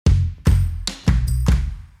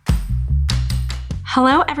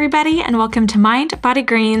Hello, everybody, and welcome to Mind, Body,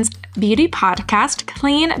 Green's beauty podcast,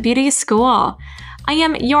 Clean Beauty School. I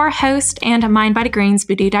am your host and Mind, Body, Green's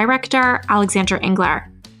beauty director, Alexandra Engler.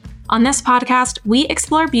 On this podcast, we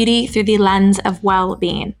explore beauty through the lens of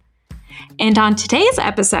well-being. And on today's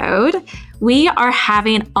episode, we are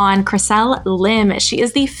having on Chriselle Lim. She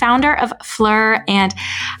is the founder of Fleur and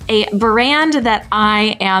a brand that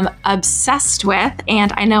I am obsessed with,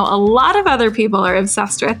 and I know a lot of other people are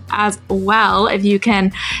obsessed with as well, if you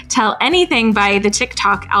can tell anything by the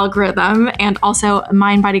TikTok algorithm and also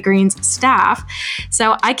Mind, Body, Green's staff.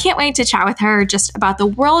 So I can't wait to chat with her just about the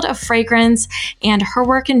world of fragrance and her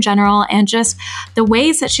work in general, and just the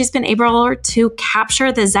ways that she's been able to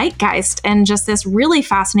capture the zeitgeist in just this really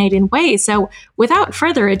fascinating way. So without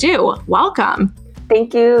further ado, welcome.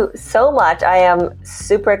 Thank you so much. I am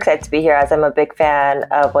super excited to be here as I'm a big fan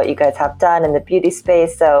of what you guys have done in the beauty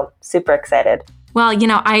space. So super excited. Well,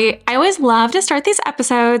 I always love to start these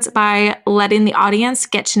episodes by letting the audience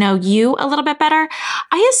get to know you a little bit better.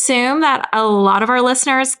 I assume that a lot of our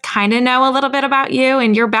listeners kind of know a little bit about you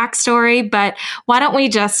and your backstory, but why don't we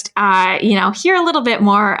just, hear a little bit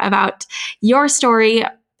more about your story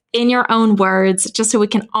in your own words, just so we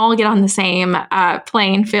can all get on the same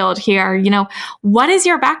playing field here. What is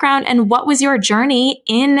your background and what was your journey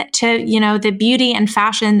into, the beauty and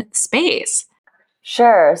fashion space?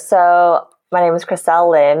 Sure. So my name is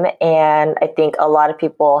Chriselle Lim, and I think a lot of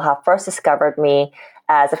people have first discovered me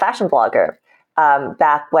as a fashion blogger.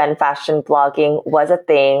 Back when fashion blogging was a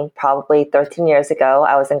thing, probably 13 years ago,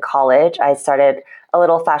 I was in college. I started a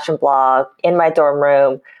little fashion blog in my dorm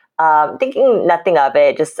room, thinking nothing of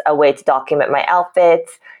it, just a way to document my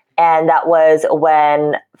outfits. And that was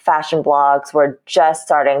when fashion blogs were just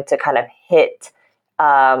starting to kind of hit,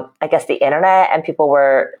 the internet, and people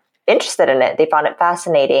were interested in it. They found it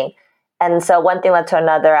fascinating. And so one thing led to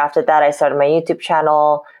another. After that, I started my YouTube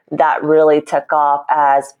channel. That really took off,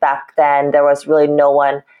 as back then there was really no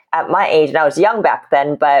one at my age, and I was young back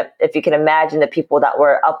then, but if you can imagine the people that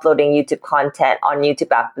were uploading YouTube content on YouTube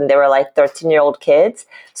back then, they were like 13-year-old kids.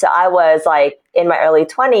 So I was like in my early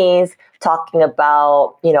 20s talking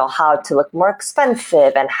about, how to look more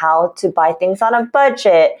expensive and how to buy things on a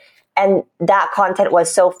budget. And that content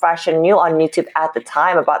was so fresh and new on YouTube at the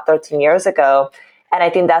time, about 13 years ago. And I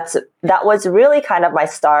think that was really kind of my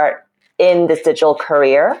start in this digital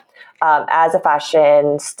career. As a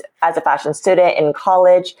fashion student in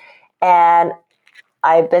college. And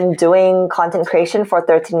I've been doing content creation for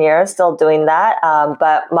 13 years, still doing that.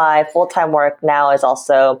 But my full-time work now is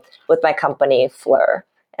also with my company, Fleur.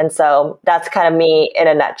 And so that's kind of me in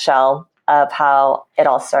a nutshell of how it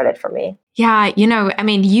all started for me. Yeah,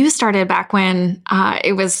 you started back when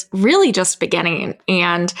it was really just beginning,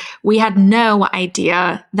 and we had no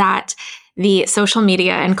idea that the social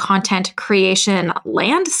media and content creation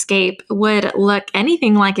landscape would look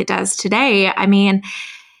anything like it does today.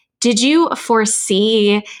 Did you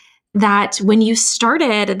foresee that when you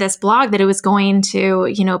started this blog that it was going to,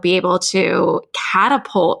 be able to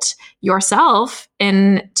catapult yourself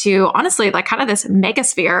into, honestly, like kind of this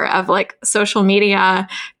megasphere of like social media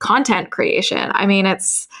content creation?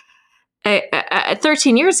 It's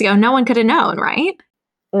 13 years ago, no one could have known, right?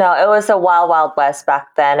 No, it was a wild, wild west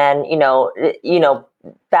back then. And,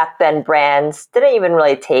 back then brands didn't even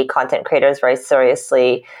really take content creators very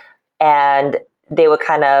seriously. And they would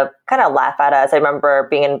kind of laugh at us. I remember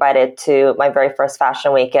being invited to my very first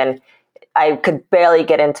fashion week, and I could barely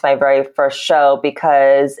get into my very first show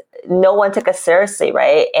because no one took us seriously,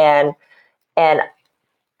 right? And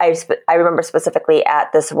I remember specifically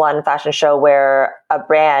at this one fashion show where a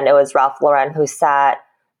brand, it was Ralph Lauren, who sat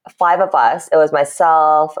 5 of us. It was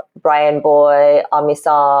myself, Brian Boy, Ami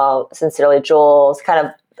Song, Sincerely Jules, kind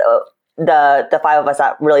of the 5 of us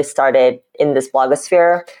that really started in this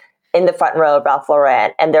blogosphere. In the front row of Ralph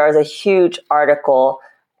Lauren. And there was a huge article,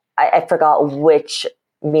 I forgot which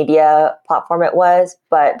media platform it was,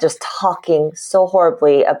 but just talking so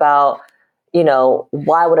horribly about,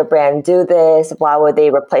 why would a brand do this? Why would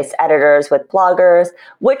they replace editors with bloggers?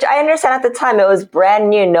 Which I understand at the time, it was brand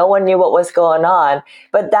new. No one knew what was going on.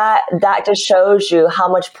 But that just shows you how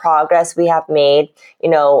much progress we have made.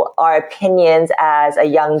 Our opinions as a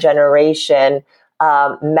young generation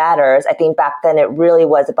matters. I think back then it really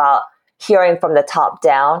was about hearing from the top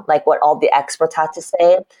down, like what all the experts had to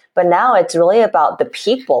say. But now it's really about the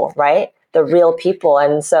people, right? The real people.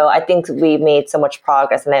 And so I think we made so much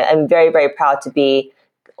progress, and I'm very, very proud to be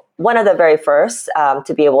one of the very first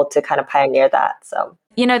to be able to kind of pioneer that. So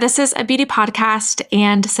This is a beauty podcast.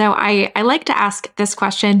 And so I like to ask this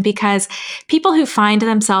question because people who find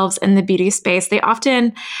themselves in the beauty space, they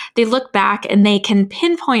look back and they can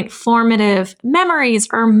pinpoint formative memories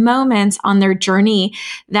or moments on their journey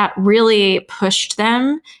that really pushed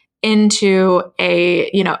them into a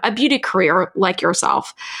beauty career like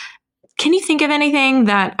yourself. Can you think of anything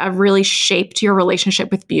that really shaped your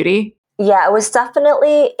relationship with beauty? Yeah, it was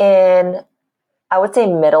definitely in, I would say,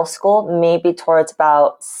 middle school, maybe towards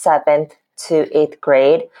about 7th to 8th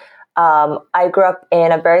grade. I grew up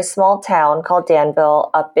in a very small town called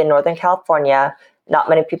Danville up in Northern California. Not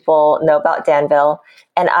many people know about Danville.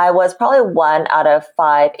 And I was probably one out of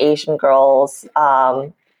 5 Asian girls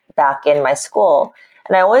back in my school.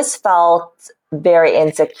 And I always felt very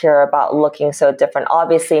insecure about looking so different.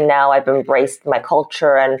 Obviously, now I've embraced my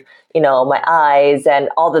culture and, my eyes and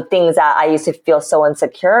all the things that I used to feel so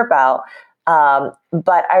insecure about.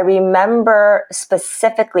 But I remember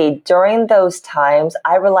specifically during those times,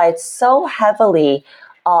 I relied so heavily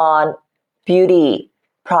on beauty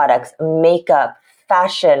products, makeup,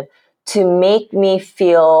 fashion to make me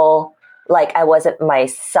feel like I wasn't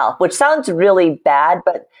myself, which sounds really bad,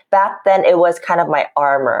 but back then it was kind of my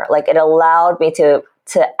armor. Like it allowed me to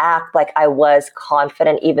act like I was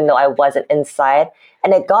confident even though I wasn't inside.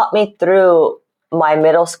 And it got me through my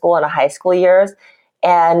middle school and high school years.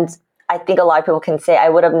 And I think a lot of people can say, I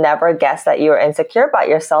would have never guessed that you were insecure about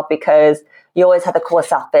yourself because you always had the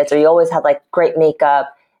coolest outfits or you always had like great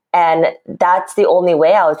makeup. And that's the only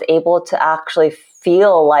way I was able to actually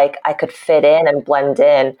feel like I could fit in and blend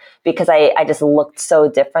in because I just looked so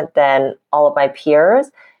different than all of my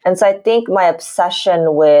peers. And so I think my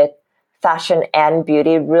obsession with fashion and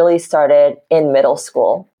beauty really started in middle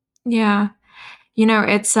school. Yeah.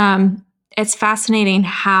 It's fascinating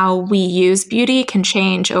how we use beauty can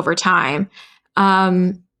change over time.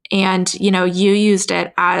 And you used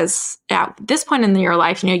it as at this point in your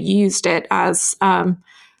life, you used it as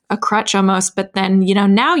a crutch almost, but then,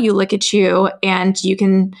 now you look at you and you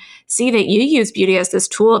can see that you use beauty as this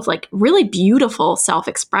tool of like really beautiful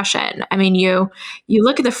self-expression. I mean, you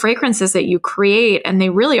look at the fragrances that you create and they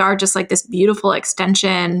really are just like this beautiful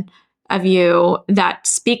extension of you that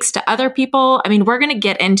speaks to other people. I mean, we're going to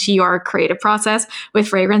get into your creative process with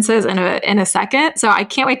fragrances in a second. So I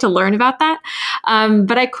can't wait to learn about that.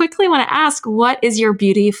 But I quickly want to ask, what is your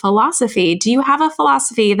beauty philosophy? Do you have a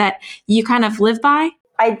philosophy that you kind of live by?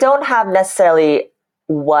 I don't have necessarily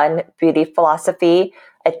one beauty philosophy.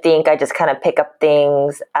 I think I just kind of pick up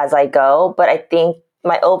things as I go. But I think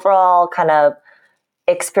my overall kind of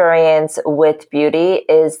experience with beauty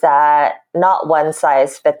is that not one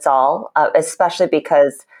size fits all, especially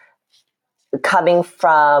because coming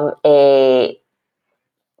from a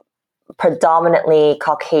predominantly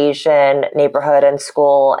Caucasian neighborhood and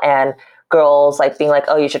school and girls like being like,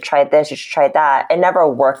 oh, you should try this, you should try that. It never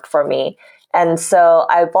worked for me. And so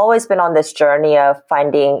I've always been on this journey of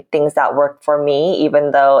finding things that work for me,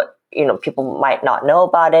 even though, people might not know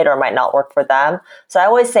about it or might not work for them. So I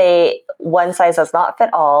always say one size does not fit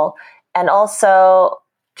all. And also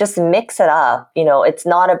just mix it up. It's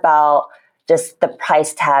not about just the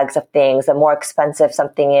price tags of things. The more expensive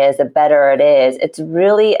something is, the better it is. It's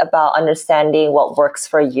really about understanding what works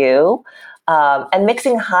for you and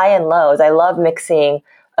mixing high and lows. I love mixing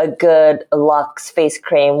a good luxe face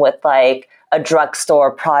cream with like a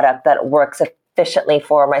drugstore product that works efficiently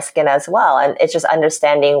for my skin as well. And it's just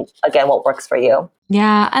understanding, again, what works for you.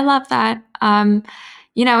 Yeah, I love that. And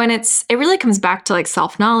it really comes back to like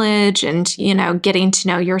self-knowledge and, getting to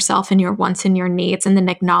know yourself and your wants and your needs and then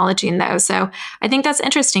acknowledging those. So I think that's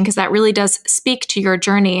interesting because that really does speak to your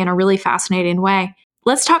journey in a really fascinating way.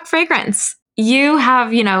 Let's talk fragrance. You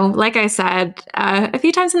have, like I said a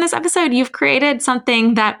few times in this episode, you've created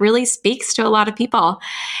something that really speaks to a lot of people.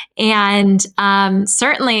 And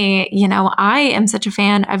certainly, I am such a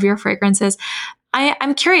fan of your fragrances.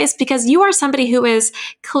 I'm curious because you are somebody who is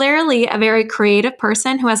clearly a very creative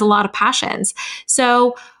person who has a lot of passions.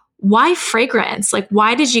 So why fragrance? Like,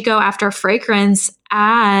 why did you go after fragrance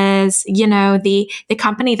as, the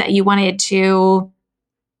company that you wanted to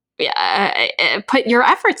put your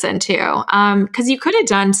efforts into? Because you could have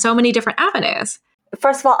done so many different avenues.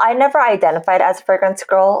 First of all, I never identified as a fragrance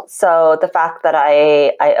girl. So the fact that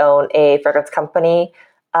I own a fragrance company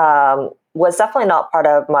was definitely not part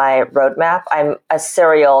of my roadmap. I'm a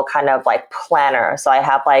serial kind of like planner. So I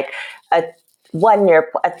have like a 1 year,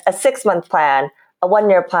 a 6-month plan, a 1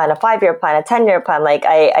 year plan, a 5-year plan, a 10-year plan. Like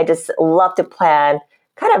I just love to plan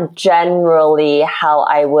kind of generally how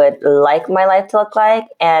I would like my life to look like.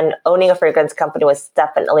 And owning a fragrance company was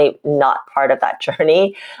definitely not part of that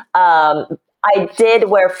journey. I did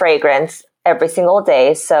wear fragrance every single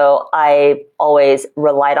day. So I always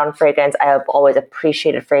relied on fragrance. I have always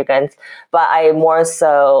appreciated fragrance, but I more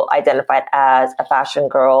so identified as a fashion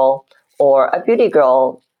girl or a beauty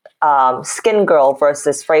girl, skin girl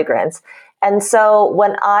versus fragrance. And so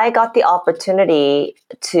when I got the opportunity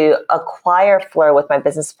to acquire Fleur with my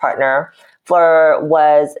business partner, it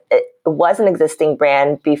was an existing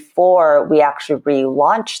brand before we actually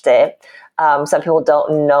relaunched it. Some people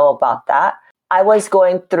don't know about that. I was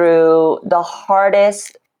going through the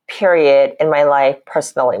hardest period in my life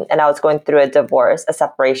personally, and I was going through a divorce, a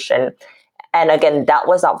separation. And again, that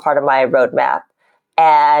was not part of my roadmap.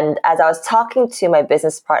 And as I was talking to my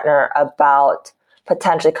business partner about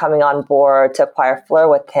potentially coming on board to acquire Fleur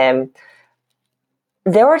with him,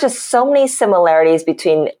 there were just so many similarities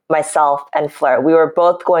between myself and Fleur. We were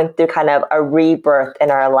both going through kind of a rebirth in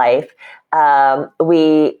our life.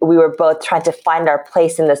 We were both trying to find our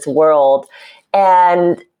place in this world.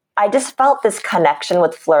 And I just felt this connection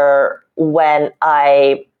with Fleur when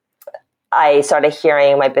I started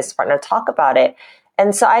hearing my business partner talk about it.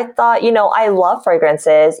 And so I thought, I love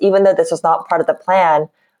fragrances, even though this was not part of the plan.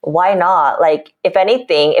 Why not? Like, if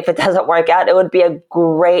anything, if it doesn't work out, it would be a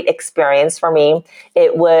great experience for me. I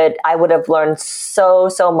would have learned so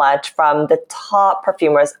much from the top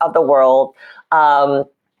perfumers of the world. And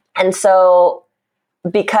so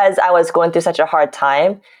because I was going through such a hard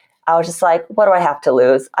time, I was just like, what do I have to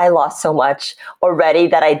lose? I lost so much already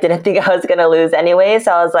that I didn't think I was going to lose anyway.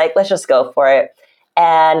 So I was like, let's just go for it.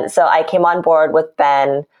 And so I came on board with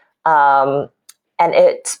Ben. And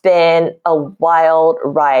it's been a wild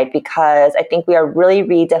ride because I think we are really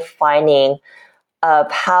redefining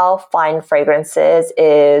of how fine fragrances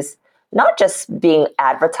is not just being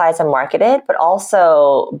advertised and marketed, but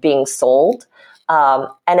also being sold.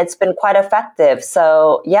 And it's been quite effective.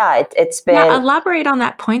 So yeah, it's been... Yeah, elaborate on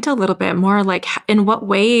that point a little bit more. Like, in what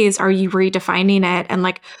ways are you redefining it? And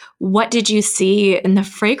like, what did you see in the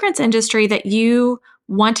fragrance industry that you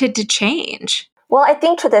wanted to change? Well, I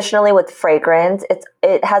think traditionally with fragrance,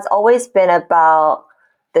 it has always been about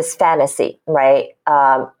this fantasy, right?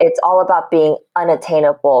 It's all about being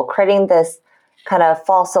unattainable, creating this kind of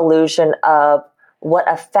false illusion of what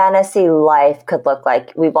a fantasy life could look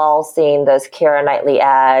like. We've all seen those Keira Knightley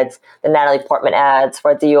ads, the Natalie Portman ads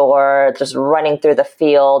for Dior, just running through the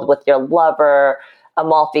field with your lover,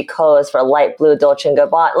 Amalfi Coast for light blue Dolce &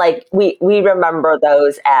 Gabbana. Like, we remember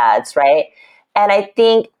those ads, right? And I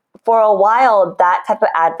think for a while, that type of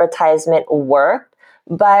advertisement worked,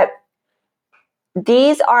 but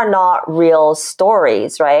these are not real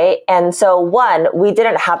stories, right? And so one, we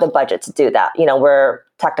didn't have the budget to do that. We're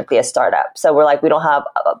technically a startup. So we're like, we don't have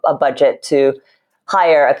a budget to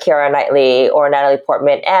hire a Keira Knightley or Natalie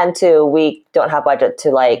Portman. And two, we don't have budget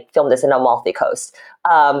to like film this in Amalfi Coast.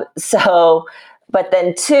 But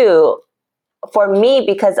then two, for me,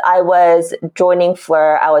 because I was joining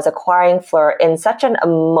Fleur, I was acquiring Fleur in such an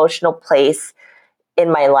emotional place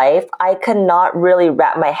in my life, I could not really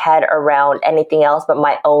wrap my head around anything else but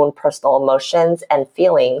my own personal emotions and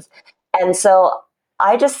feelings. And so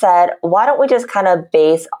I just said, why don't we just kind of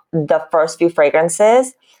base the first few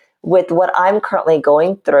fragrances with what I'm currently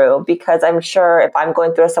going through? Because I'm sure if I'm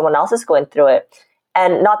going through it, someone else is going through it.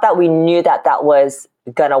 And not that we knew that was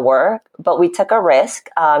gonna work, but we took a risk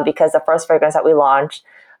because the first fragrance that we launched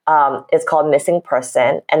is called Missing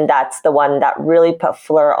Person, and that's the one that really put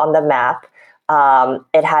Fleur on the map.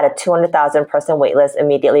 It had a 200,000 person waitlist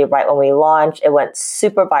immediately right when we launched. It went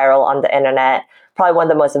super viral on the internet, probably one of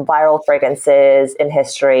the most viral fragrances in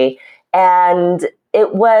history. And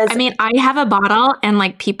it was... I mean, I have a bottle and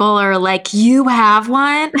like people are like, you have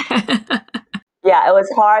one? Yeah, it was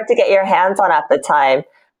hard to get your hands on at the time.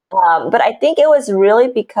 But I think it was really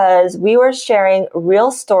because we were sharing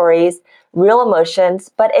real stories, real emotions,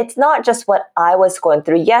 but it's not just what I was going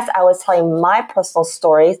through. Yes, I was telling my personal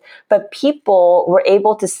stories, but people were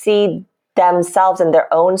able to see themselves and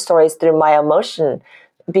their own stories through my emotion.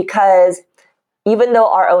 Because even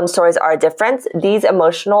though our own stories are different, these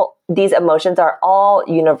emotions are all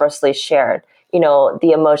universally shared.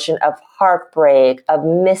 The emotion of heartbreak, of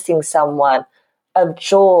missing someone, of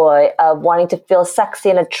joy, of wanting to feel sexy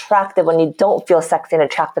and attractive when you don't feel sexy and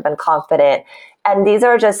attractive and confident. And these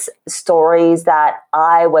are just stories that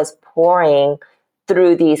I was pouring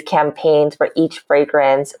through these campaigns for each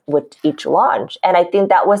fragrance with each launch. And I think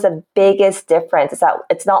that was the biggest difference, is that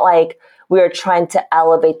it's not like we were trying to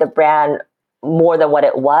elevate the brand more than what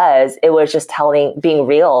it was. It was just being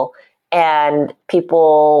real. And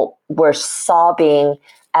people were sobbing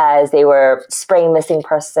as they were spraying Missing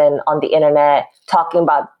Person on the internet, talking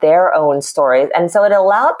about their own stories. And so it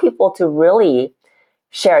allowed people to really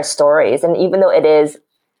share stories. And even though it is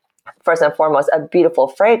first and foremost, a beautiful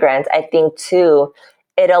fragrance, I think too,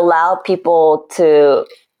 it allowed people to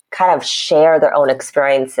kind of share their own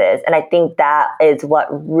experiences. And I think that is what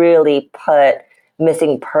really put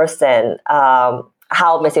Missing Person,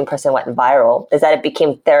 how Missing Person went viral, is that it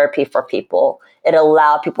became therapy for people. It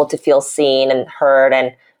allowed people to feel seen and heard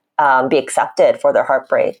and be accepted for their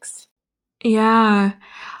heartbreaks. Yeah.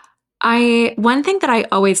 One thing that I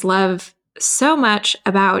always love so much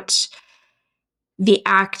about the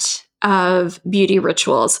act of beauty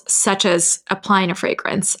rituals, such as applying a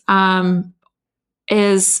fragrance,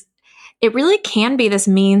 is it really can be this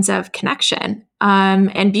means of connection.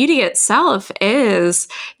 And beauty itself is,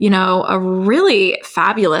 a really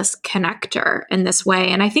fabulous connector in this way.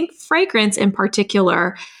 And I think fragrance in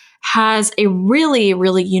particular has a really,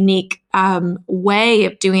 really unique way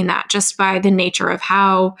of doing that, just by the nature of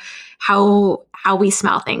how we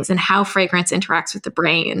smell things and how fragrance interacts with the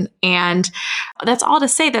brain. And that's all to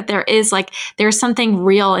say that there's something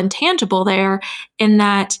real and tangible there, in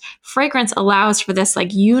that fragrance allows for this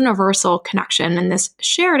universal connection and this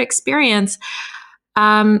shared experience.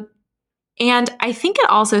 And I think it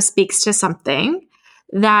also speaks to something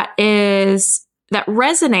that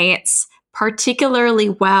resonates particularly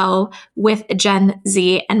well with Gen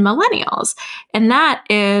Z and millennials. And that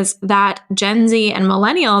is that Gen Z and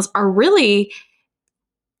millennials are really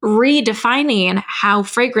redefining how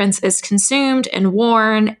fragrance is consumed and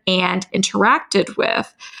worn and interacted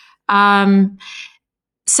with.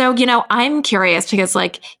 So, I'm curious because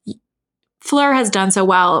Fleur has done so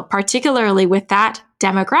well, particularly with that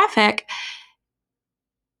demographic.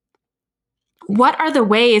 What are the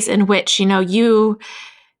ways in which,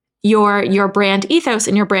 your brand ethos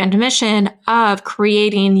and your brand mission of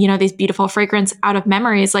creating, these beautiful fragrance out of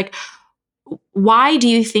memories, why do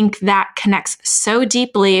you think that connects so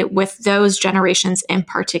deeply with those generations in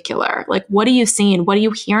particular? What are you seeing? What are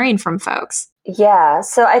you hearing from folks? Yeah,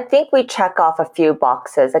 so I think we check off a few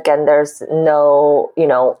boxes. Again, there's no,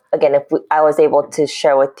 I was able to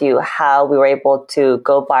share with you how we were able to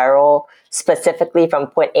go viral specifically from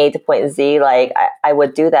point A to point Z, I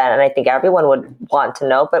would do that. And I think everyone would want to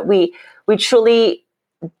know, but we truly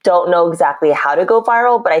don't know exactly how to go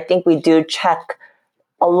viral, but I think we do check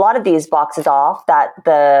a lot of these boxes off that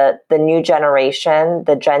the new generation,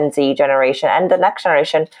 the Gen Z generation, and the next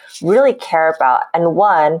generation really care about. And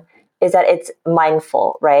one is that it's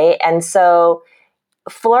mindful, right? And so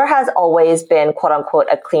Fleur has always been, quote unquote,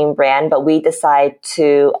 a clean brand, but we decide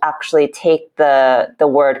to actually take the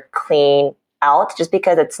word clean out just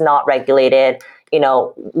because it's not regulated.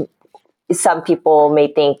 Some people may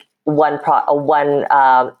think one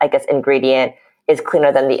ingredient is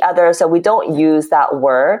cleaner than the other. So we don't use that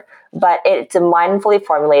word, but it's mindfully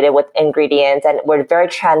formulated with ingredients, and we're very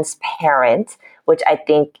transparent, which I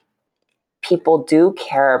think people do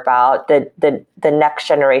care about. The next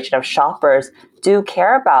generation of shoppers do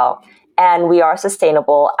care about, and we are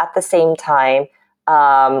sustainable at the same time.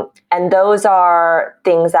 And those are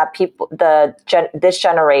things that this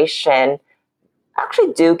generation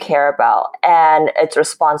actually do care about, and it's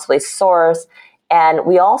responsibly sourced. And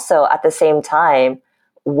we also, at the same time,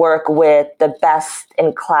 work with the best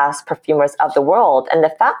in class perfumers of the world. And the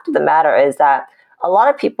fact of the matter is that a lot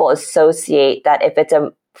of people associate that if it's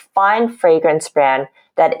a fine fragrance brand,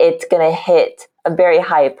 that it's going to hit a very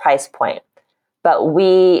high price point. But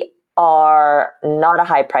we are not a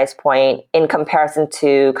high price point in comparison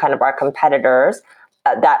to kind of our competitors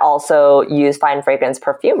that also use fine fragrance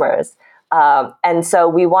perfumers. And so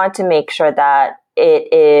we want to make sure that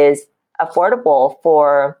it is affordable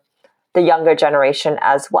for the younger generation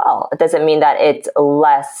as well. It doesn't mean that it's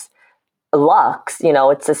less luxe.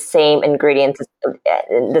 It's the same ingredients,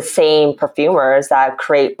 the same perfumers that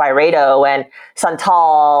create Byredo and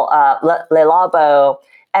Santal, Le Labo.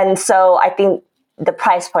 And so I think the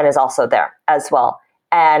price point is also there as well.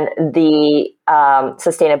 And the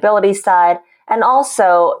sustainability side, and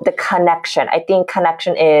also the connection. I think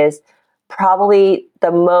connection is probably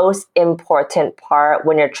the most important part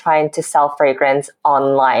when you're trying to sell fragrance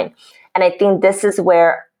online. And I think this is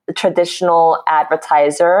where traditional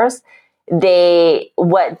advertisers,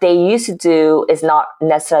 what they used to do is not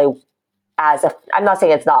necessarily I'm not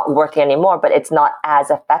saying it's not working anymore, but it's not as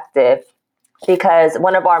effective, because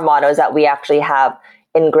one of our mottos that we actually have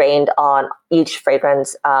ingrained on each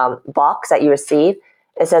fragrance box that you receive,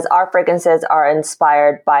 it says, our fragrances are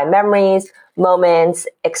inspired by memories, moments,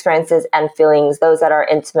 experiences, and feelings, those that are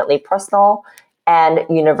intimately personal and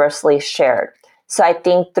universally shared. So I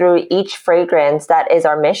think through each fragrance, that is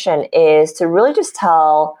our mission, is to really just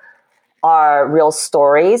tell our real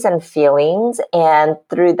stories and feelings. And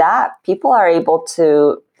through that, people are able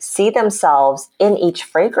to see themselves in each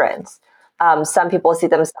fragrance. Some people see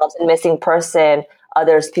themselves in Missing Person.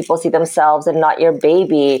 Others people see themselves in Not Your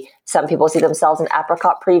Baby. Some people see themselves in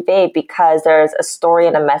Apricot Privé because there's a story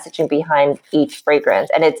and a messaging behind each fragrance,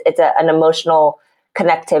 and it's an emotional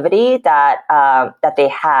connectivity that that they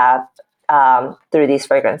have through these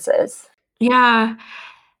fragrances. Yeah,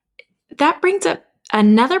 that brings up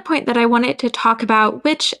another point that I wanted to talk about,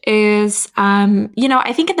 which is,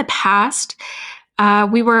 I think in the past,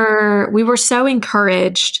 we were so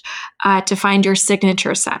encouraged to find your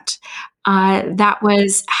signature scent. That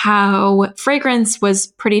was how fragrance was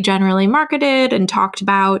pretty generally marketed and talked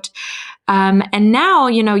about. And now,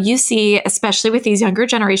 you see, especially with these younger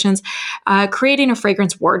generations, creating a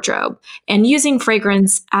fragrance wardrobe and using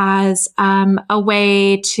fragrance as a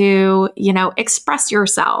way to, express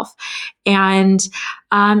yourself, and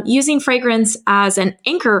using fragrance as an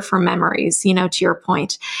anchor for memories, to your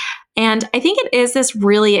point. And I think it is this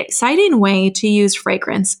really exciting way to use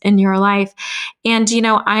fragrance in your life. And,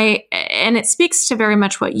 and it speaks to very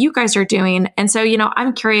much what you guys are doing. And so,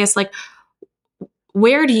 I'm curious, like,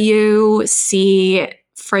 where do you see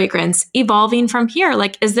fragrance evolving from here?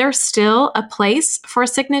 Like, is there still a place for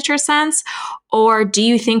signature scents? Or do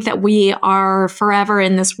you think that we are forever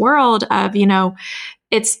in this world of,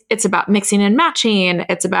 it's about mixing and matching,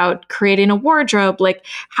 it's about creating a wardrobe? Like,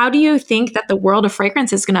 how do you think that the world of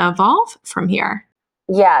fragrance is going to evolve from here?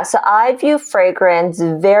 Yeah, so I view fragrance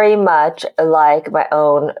very much like my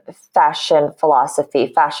own fashion philosophy,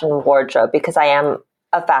 fashion wardrobe, because I am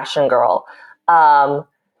a fashion girl.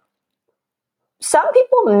 Some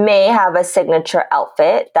people may have a signature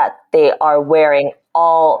outfit that they are wearing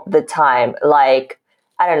all the time. Like,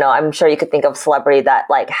 I don't know, I'm sure you could think of a celebrity that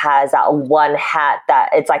like has that one hat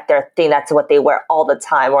that it's like their thing. That's what they wear all the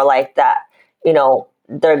time, or like that,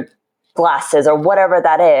 their glasses or whatever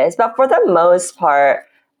that is. But for the most part,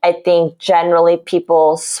 I think generally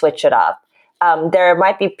people switch it up. There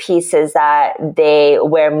might be pieces that they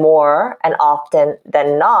wear more and often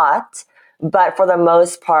than not, but for the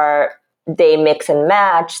most part, they mix and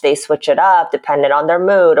match, they switch it up depending on their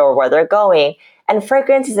mood or where they're going. And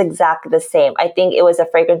fragrance is exactly the same. I think it was the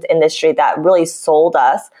fragrance industry that really sold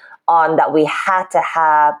us on that we had to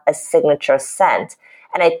have a signature scent.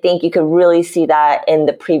 And I think you could really see that in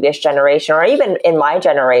the previous generation, or even in my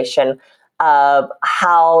generation, of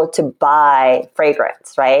how to buy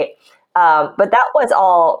fragrance, right? But that was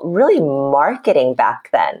all really marketing back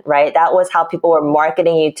then, right? That was how people were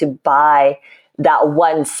marketing you to buy that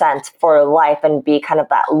one scent for life and be kind of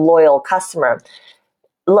that loyal customer.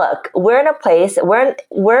 Look, we're in a place,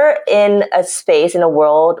 we're in a space, in a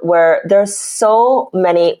world where there's so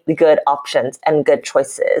many good options and good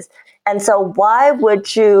choices. And so why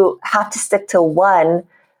would you have to stick to one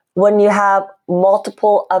when you have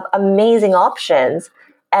multiple of amazing options?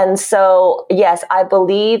 And so, yes, I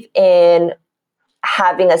believe in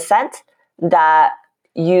having a scent that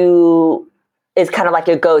you is kind of like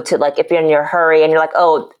your go-to. Like if you're in your hurry and you're like,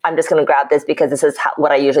 oh, I'm just going to grab this because this is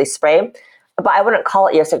what I usually spray. But I wouldn't call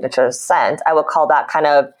it your signature scent. I would call that kind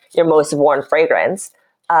of your most worn fragrance.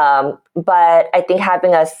 But I think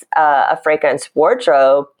having a fragrance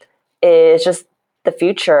wardrobe is just the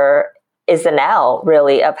future, is the now,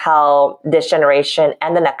 really, of how this generation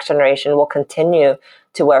and the next generation will continue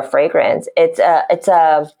to wear fragrance. It's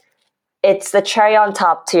the cherry on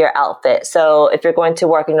top to your outfit. So if you're going to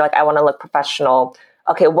work and you're like, I want to look professional,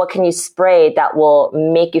 okay, what can you spray that will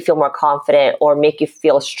make you feel more confident or make you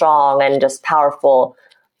feel strong and just powerful?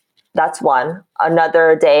 That's one.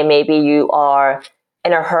 Another day, maybe you are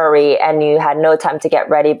in a hurry and you had no time to get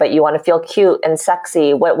ready, but you want to feel cute and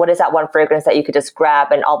sexy. What is that one fragrance that you could just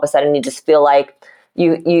grab and all of a sudden you just feel like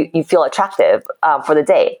you feel attractive for the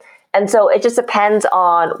day? And so it just depends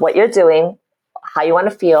on what you're doing, how you want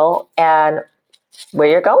to feel, and where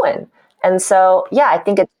you're going. And so, yeah, I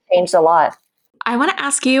think it's changed a lot. I want to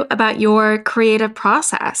ask you about your creative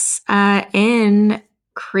process in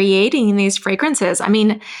creating these fragrances. I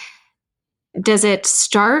mean, does it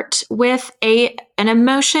start with an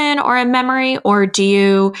emotion or a memory, or do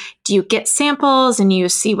you get samples and you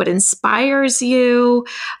see what inspires you?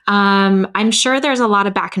 I'm sure there's a lot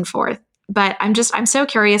of back and forth, but I'm so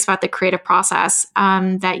curious about the creative process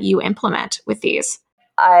that you implement with these.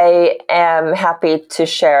 I am happy to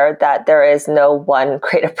share that there is no one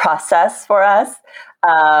creative process for us.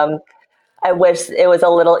 I wish it was a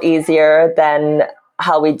little easier than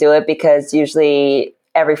how we do it, because usually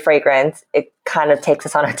every fragrance, it kind of takes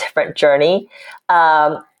us on a different journey.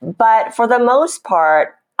 But for the most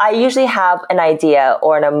part, I usually have an idea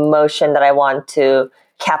or an emotion that I want to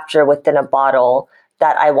capture within a bottle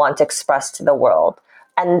that I want to express to the world.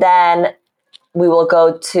 And then we will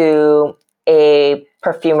go to a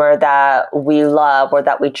perfumer that we love or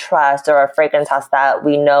that we trust, or a fragrance house that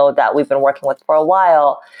we know that we've been working with for a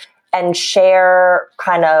while, and share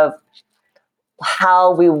kind of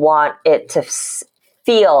how we want it to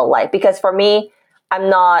feel like. Because for me, I'm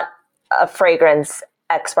not a fragrance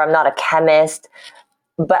expert, I'm not a chemist,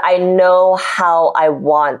 but I know how I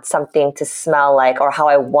want something to smell like or how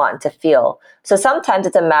I want to feel. So sometimes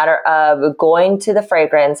it's a matter of going to the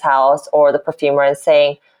fragrance house or the perfumer and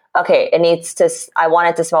saying, okay, I want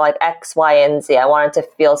it to smell like X, Y, and Z. I want it to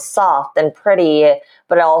feel soft and pretty,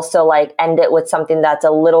 but I also like end it with something that's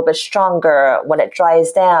a little bit stronger when it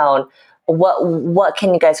dries down. What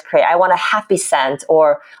can you guys create? I want a happy scent,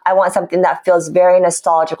 or I want something that feels very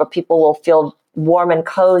nostalgic where people will feel warm and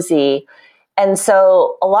cozy. And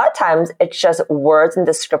so a lot of times it's just words and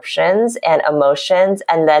descriptions and emotions,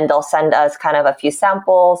 and then they'll send us kind of a few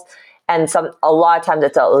samples. And a lot of times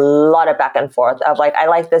it's a lot of back and forth of like, I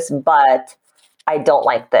like this, but I don't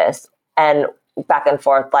like this. And back and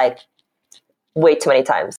forth, like way too many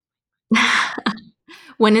times.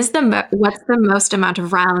 What's the most amount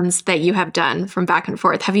of rounds that you have done from back and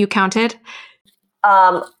forth? Have you counted?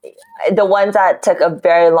 The ones that took a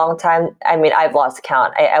very long time, I mean, I've lost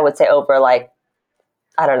count. I would say over like,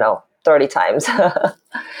 I don't know, 30 times.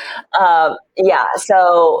 Yeah.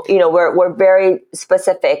 So, we're very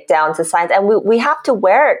specific down to science, and we have to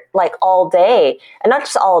wear it like all day, and not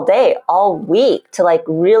just all day, all week, to like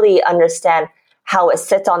really understand how it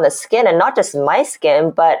sits on the skin, and not just my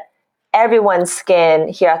skin, but everyone's skin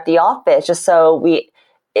here at the office, just so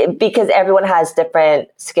because everyone has different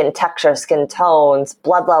skin texture, skin tones,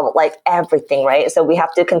 blood level, like everything, right? So we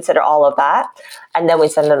have to consider all of that, and then we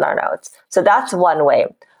send in our notes. So that's one way.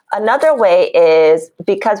 Another way is,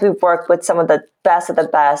 because we've worked with some of the best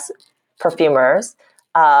perfumers,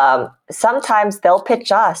 sometimes they'll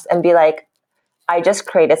pitch us and be like, I just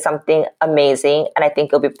created something amazing, and I think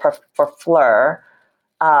it'll be perfect for Fleur.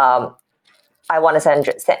 I want to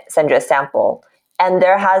send you a sample. And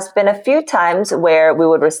there has been a few times where we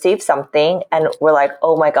would receive something and we're like,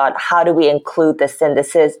 oh my God, how do we include this in?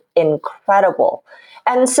 This is incredible.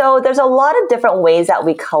 And so there's a lot of different ways that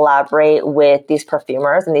we collaborate with these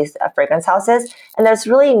perfumers and these fragrance houses. And there's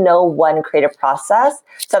really no one creative process.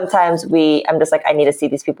 Sometimes I'm just like, I need to see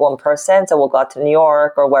these people in person. So we'll go out to New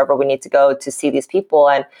York or wherever we need to go to see these people.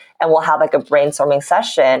 And we'll have like a brainstorming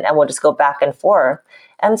session, and we'll just go back and forth.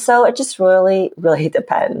 And so it just really, really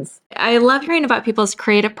depends. I love hearing about people's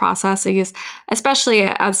creative processes, especially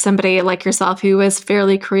as somebody like yourself who is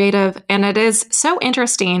fairly creative. And it is so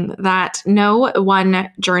interesting that no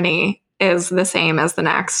one journey is the same as the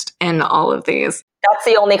next in all of these. That's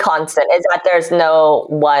the only constant, is that there's no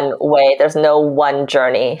one way. There's no one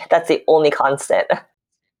journey. That's the only constant.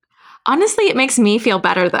 Honestly, it makes me feel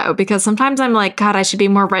better though, because sometimes I'm like, God, I should be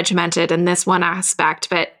more regimented in this one aspect,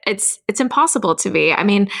 but it's impossible to be. I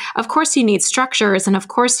mean, of course you need structures, and of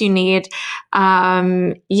course you need,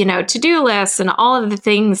 to-do lists and all of the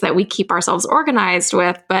things that we keep ourselves organized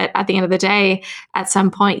with. But at the end of the day, at some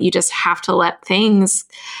point, you just have to let things,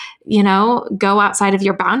 go outside of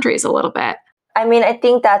your boundaries a little bit. I mean, I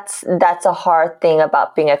think that's a hard thing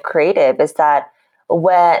about being a creative, is that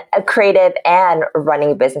when a creative and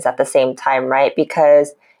running a business at the same time, right?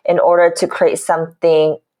 Because in order to create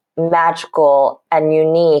something magical and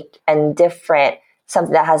unique and different,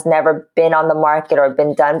 something that has never been on the market or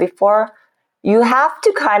been done before, you have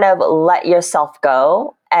to kind of let yourself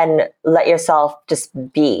go and let yourself just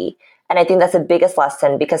be. And I think that's the biggest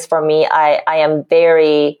lesson, because for me, I am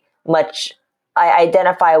very much, I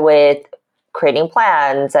identify with creating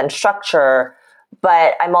plans and structure,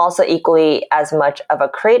 but I'm also equally as much of a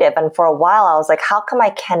creative. And for a while, I was like, how come I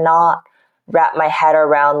cannot wrap my head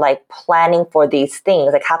around like planning for these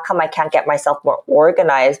things? Like, how come I can't get myself more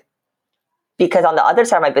organized? Because on the other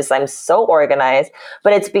side of my business, I'm so organized.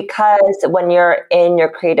 But it's because when you're in your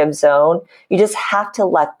creative zone, you just have to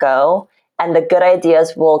let go, and the good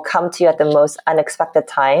ideas will come to you at the most unexpected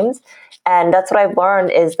times. And that's what I've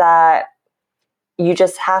learned, is that you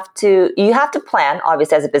have to plan,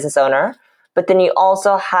 obviously, as a business owner. But then you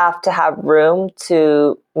also have to have room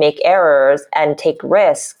to make errors and take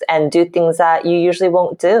risks and do things that you usually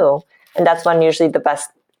won't do. And that's when usually the best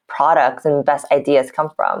products and best ideas come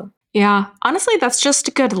from. Yeah. Honestly, that's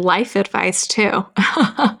just good life advice too.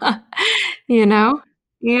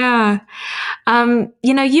 Yeah.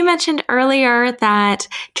 You mentioned earlier that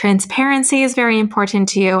transparency is very important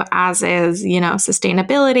to you, as is,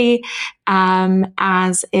 sustainability,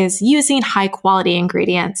 as is using high quality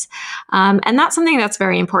ingredients. And that's something that's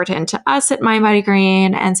very important to us at Mind Body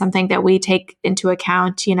Green, and something that we take into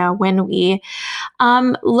account, when we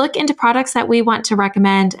look into products that we want to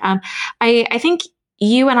recommend. I think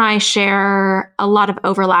you and I share a lot of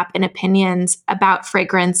overlap in opinions about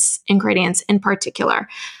fragrance ingredients in particular.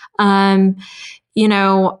 Um, you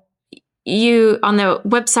know, you on the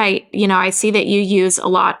website, I see that you use a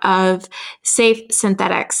lot of safe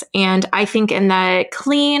synthetics. And I think in the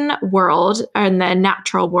clean world or in the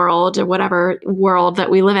natural world or whatever world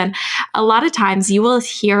that we live in, a lot of times you will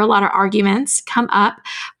hear a lot of arguments come up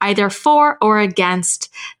either for or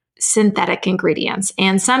against synthetic ingredients.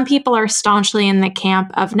 And some people are staunchly in the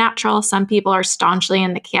camp of natural, some people are staunchly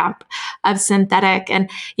in the camp of synthetic.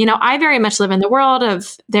 And, I very much live in the world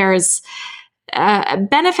of there's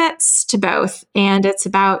benefits to both. And it's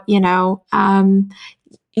about,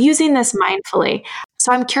 using this mindfully.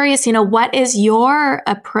 So I'm curious, what is your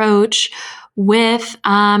approach with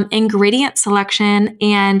ingredient selection?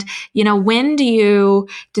 And, when do you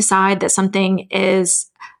decide that something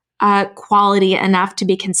is quality enough to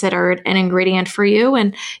be considered an ingredient for you?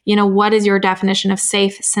 And, what is your definition of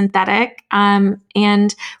safe synthetic?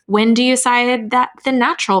 And when do you decide that the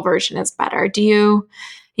natural version is better?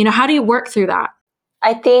 How do you work through that?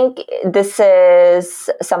 I think this is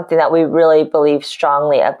something that we really believe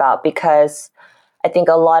strongly about, because I think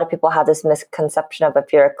a lot of people have this misconception of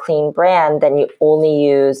if you're a clean brand, then you only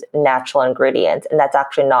use natural ingredients. And that's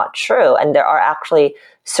actually not true. And there are actually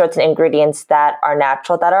certain ingredients that are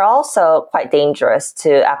natural that are also quite dangerous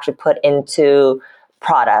to actually put into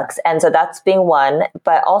products. And so that's being one.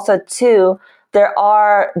 But also two, there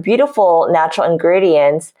are beautiful natural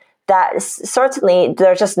ingredients that certainly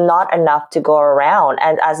there's just not enough to go around.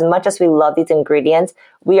 And as much as we love these ingredients,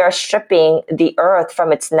 we are stripping the earth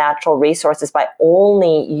from its natural resources by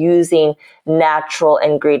only using natural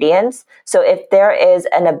ingredients. So if there is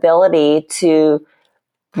an ability to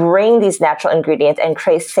bring these natural ingredients and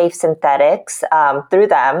create safe synthetics through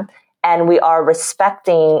them, and we are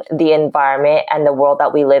respecting the environment and the world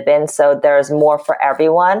that we live in, so there's more for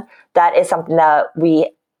everyone, that is something that we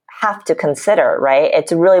have to consider, right?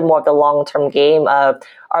 It's really more of the long-term game of,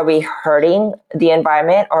 are we hurting the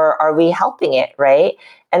environment or are we helping it, right?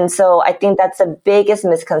 And so I think that's the biggest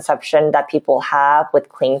misconception that people have with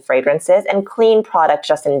clean fragrances and clean products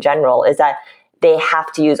just in general, is that they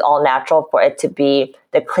have to use all natural for it to be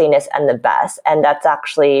the cleanest and the best. And that's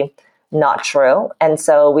actually not true. And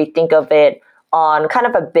so we think of it on kind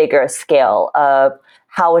of a bigger scale of,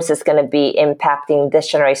 how is this going to be impacting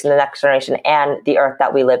this generation, the next generation, and the earth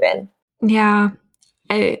that we live in? Yeah,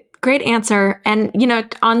 great answer. And,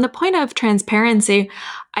 on the point of transparency,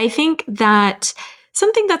 I think that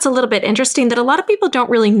something that's a little bit interesting that a lot of people don't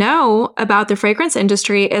really know about the fragrance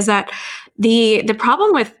industry is that the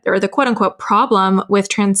problem with, or the quote unquote problem with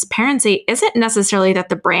transparency isn't necessarily that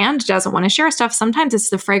the brand doesn't want to share stuff. Sometimes it's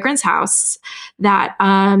the fragrance house that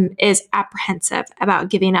is apprehensive about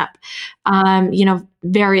giving up,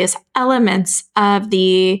 various elements of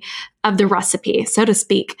the recipe, so to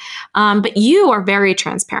speak. But you are very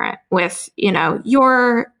transparent with,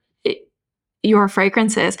 your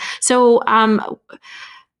fragrances. So,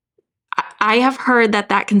 I have heard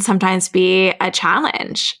that can sometimes be a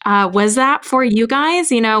challenge. Was that for you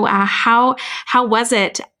guys? How was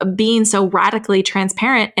it being so radically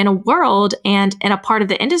transparent in a world and in a part of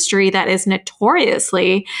the industry that is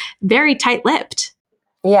notoriously very tight-lipped?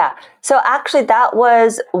 Yeah. So actually, that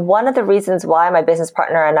was one of the reasons why my business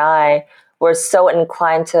partner and I were so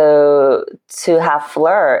inclined to have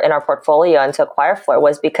Fleur in our portfolio and to acquire Fleur,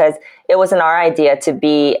 was because it wasn't our idea to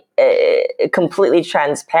be completely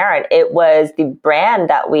transparent. It was the brand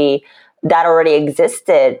that already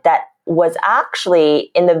existed that was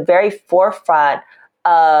actually in the very forefront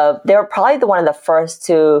of, they were probably one of the first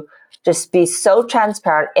to just be so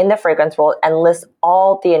transparent in the fragrance world and list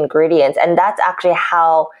all the ingredients. And that's actually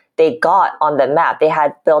how they got on the map. They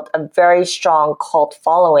had built a very strong cult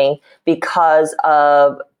following because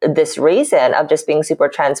of this reason of just being super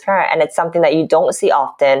transparent. And it's something that you don't see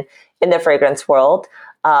often in the fragrance world.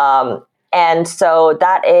 And so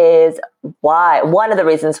that is one of the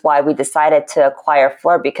reasons why we decided to acquire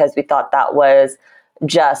Fleur, because we thought that was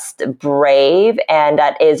just brave. And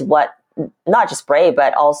that is what, not just brave,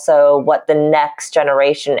 but also what the next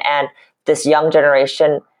generation and this young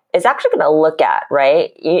generation is actually going to look at,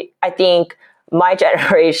 right? I think my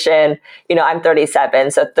generation, I'm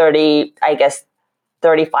 37, so 30, I guess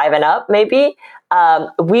 35 and up, maybe.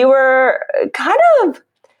 We were kind of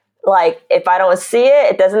like, if I don't see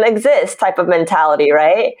it, it doesn't exist type of mentality,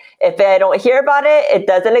 right? If I don't hear about it, it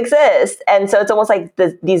doesn't exist. And so it's almost like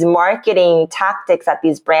these marketing tactics that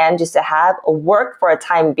these brands used to have work for a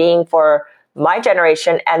time being for my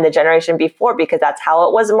generation and the generation before, because that's how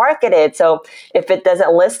it was marketed. So if it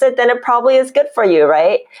doesn't list it, then it probably is good for you,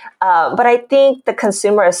 right? But I think the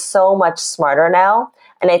consumer is so much smarter now.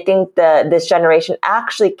 And I think this generation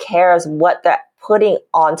actually cares what they're putting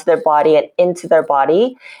onto their body and into their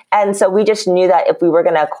body. And so we just knew that if we were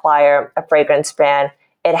going to acquire a fragrance brand,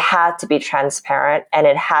 it had to be transparent and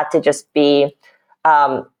it had to just be,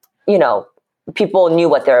 people knew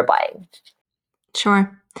what they were buying.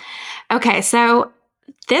 Sure. Okay, so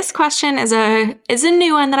this question is a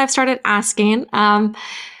new one that I've started asking,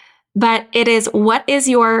 but it is, what is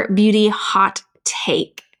your beauty hot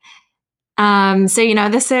take?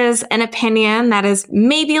 This is an opinion that is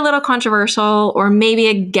maybe a little controversial or maybe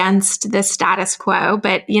against the status quo,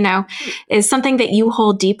 but, is something that you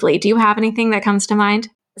hold deeply. Do you have anything that comes to mind?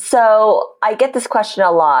 So I get this question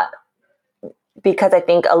a lot because I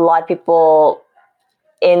think a lot of people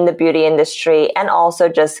in the beauty industry and also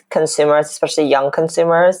just consumers, especially young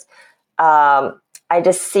consumers, I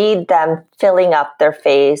just see them filling up their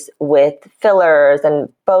face with fillers and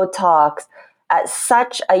Botox at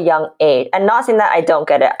such a young age. And not saying that I don't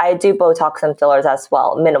get it. I do Botox and fillers as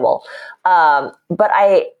well, minimal. But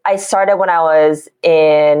I started when I was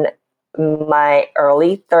in my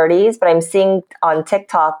early 30s, but I'm seeing on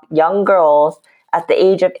TikTok young girls at the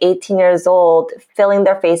age of 18 years old filling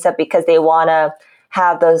their face up because they want to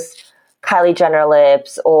have those Kylie Jenner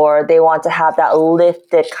lips, or they want to have that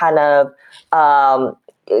lifted kind of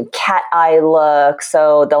cat eye look.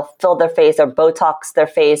 So they'll fill their face or Botox their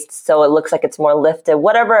face so it looks like it's more lifted,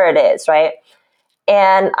 whatever it is, right?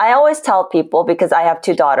 And I always tell people, because I have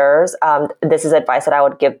two daughters, this is advice that I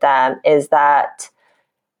would give them, is that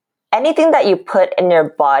anything that you put in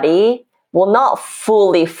your body will not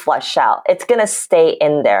fully flush out. It's going to stay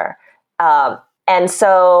in there. And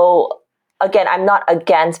so, again, I'm not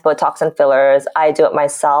against Botox and fillers. I do it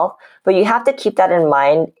myself. But you have to keep that in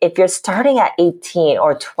mind. If you're starting at 18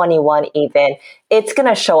 or 21 even, it's going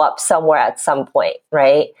to show up somewhere at some point,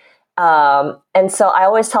 right? And so I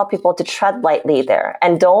always tell people to tread lightly there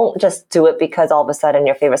and don't just do it because all of a sudden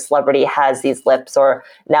your favorite celebrity has these lips, or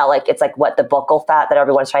now it's like what, the buccal fat that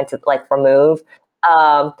everyone's trying to remove.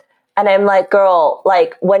 And I'm like, girl,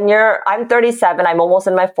 I'm 37, I'm almost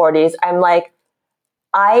in my 40s. I'm like,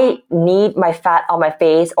 I need my fat on my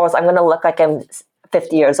face or else I'm going to look like I'm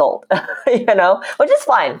 50 years old, which is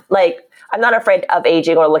fine. I'm not afraid of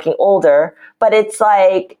aging or looking older, but it's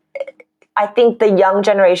like, I think the young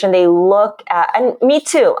generation, they look at, and me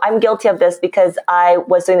too, I'm guilty of this because I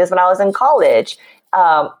was doing this when I was in college.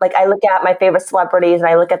 I look at my favorite celebrities and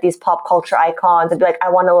I look at these pop culture icons and be like, I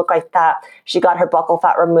want to look like that. She got her buccal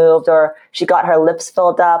fat removed or she got her lips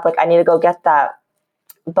filled up. I need to go get that.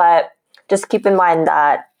 But just keep in mind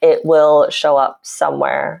that it will show up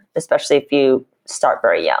somewhere, especially if you start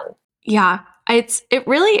very young. Yeah. It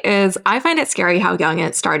really is. I find it scary how young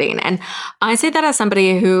it's starting. And I say that as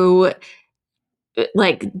somebody who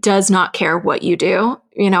does not care what you do.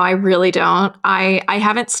 I really don't. I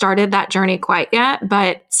haven't started that journey quite yet,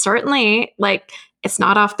 but certainly it's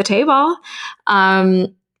not off the table.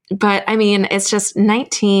 But I mean, it's just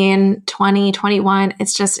 19, 20, 21.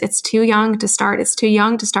 It's too young to start. It's too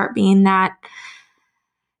young to start being that,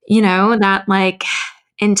 that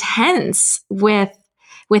intense with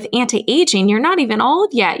anti-aging. You're not even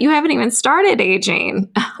old yet. You haven't even started aging.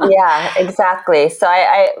 Yeah, exactly. So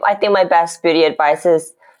I think my best beauty advice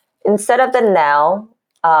is, instead of the now,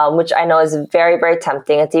 which I know is very, very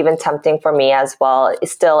tempting. It's even tempting for me as well.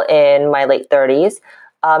 It's still in my late 30s.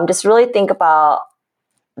 Just really think about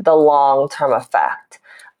the long-term effect.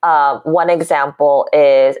 One example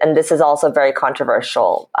is, and this is also very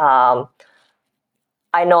controversial,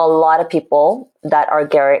 I know a lot of people that are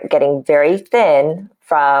getting very thin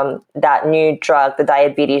from that new drug, the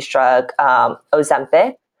diabetes drug,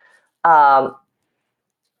 Ozempic. I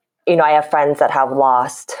have friends that have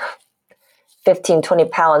lost 15, 20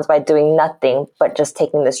 pounds by doing nothing but just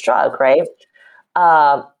taking this drug, right?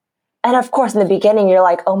 And of course, in the beginning, you're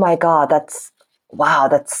like, oh my God, that's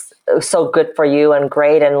so good for you and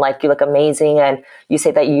great. And you look amazing. And you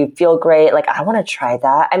say that you feel great. I want to try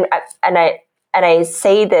that. And I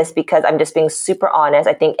say this because I'm just being super honest.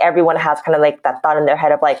 I think everyone has kind of that thought in their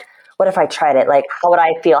head of what if I tried it? How would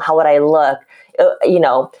I feel? How would I look?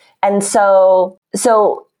 And so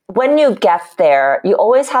when you get there, you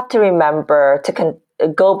always have to remember to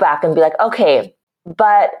go back and be like, okay,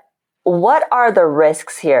 but what are the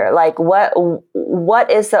risks here? What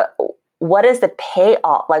is the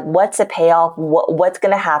payoff? What's the payoff? What's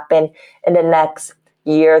going to happen in the next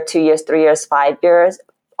year, 2 years, 3 years, 5 years?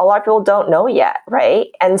 A lot of people don't know yet, right?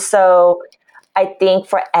 And so I think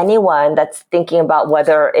for anyone that's thinking about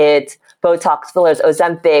whether it's Botox, fillers,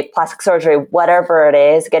 Ozempic, plastic surgery, whatever it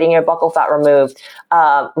is, getting your buccal fat removed,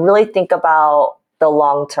 really think about the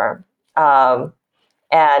long term.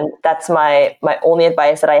 And that's my only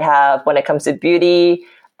advice that I have when it comes to beauty,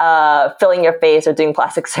 filling your face or doing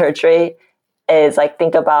plastic surgery is like,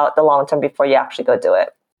 think about the long term before you actually go do it.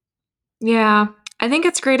 Yeah, I think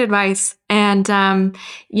it's great advice. And,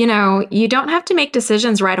 you don't have to make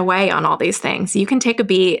decisions right away on all these things. You can take a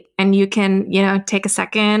beat and you can, take a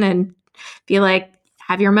second and be like,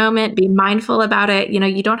 have your moment, be mindful about it.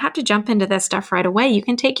 You don't have to jump into this stuff right away. You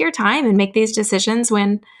can take your time and make these decisions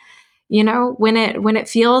when it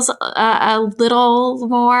feels a little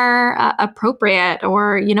more appropriate,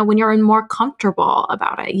 or, when you're more comfortable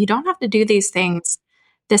about it. You don't have to do these things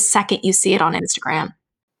the second you see it on Instagram.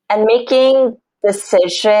 And making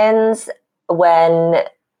decisions when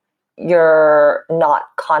you're not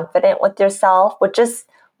confident with yourself, which is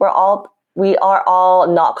we are all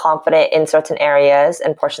not confident in certain areas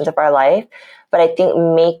and portions of our life. But I think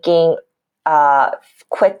making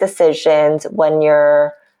quick decisions when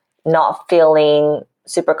you're not feeling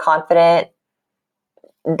super confident,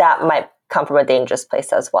 that might come from a dangerous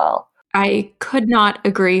place as well. I could not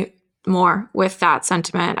agree more with that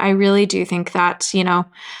sentiment. I really do think that,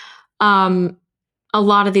 a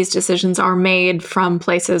lot of these decisions are made from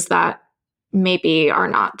places that maybe are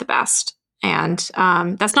not the best. And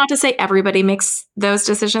that's not to say everybody makes those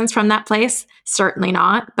decisions from that place. Certainly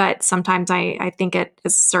not. But sometimes I think it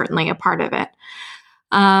is certainly a part of it.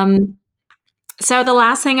 So the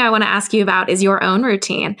last thing I want to ask you about is your own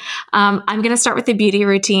routine. I'm going to start with the beauty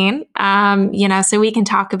routine, so we can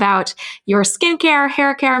talk about your skincare,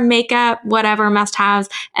 hair care, makeup, whatever must-haves.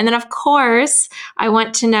 And then, of course, I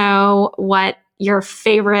want to know what your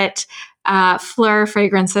favorite Fleur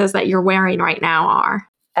fragrances that you're wearing right now are.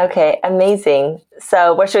 Okay, amazing.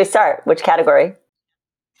 So where should we start? Which category?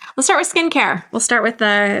 Let's start with skincare. We'll start with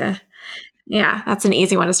that's an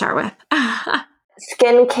easy one to start with.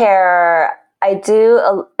 Skincare, I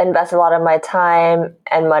do invest a lot of my time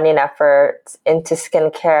and money and effort into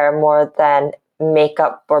skincare more than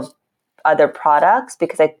makeup or other products,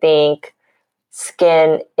 because I think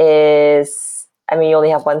skin is, you only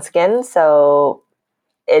have one skin, so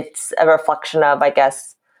it's a reflection of, I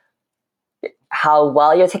guess, how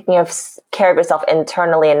well you're taking care of yourself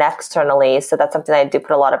internally and externally. So that's something I do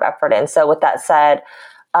put a lot of effort in. So with that said,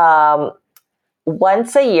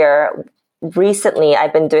 once a year, recently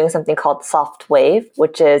I've been doing something called Soft Wave,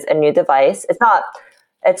 which is a new device.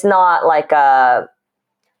 It's not like a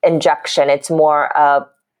injection. It's more of,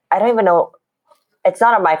 I don't even know. It's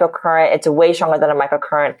not a microcurrent. It's way stronger than a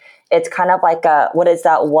microcurrent. It's kind of like what is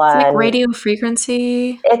that one? It's like radio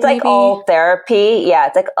frequency. It's maybe? like all therapy. Yeah,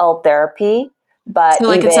 it's like all therapy. But so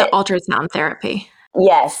like it's an ultrasound therapy.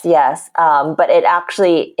 Yes. But it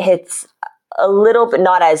actually hits a little bit,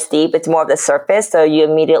 not as deep. It's more of the surface. So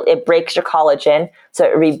it breaks your collagen. So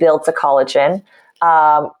it rebuilds the collagen.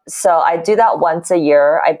 So I do that once a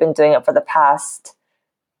year. I've been doing it for the past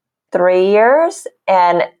 3 years.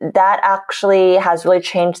 And that actually has really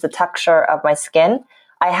changed the texture of my skin.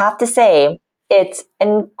 I have to say, it's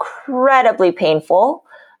incredibly painful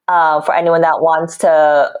for anyone that wants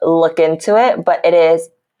to look into it, but it is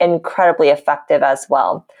incredibly effective as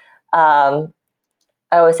well. I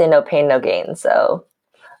always say no pain, no gain. So,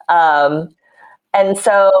 and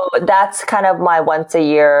so that's kind of my once a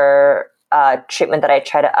year treatment that I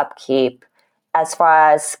try to upkeep. As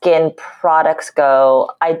far as skin products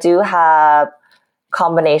go, I do have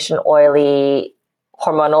combination oily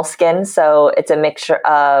hormonal skin. So it's a mixture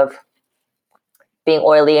of being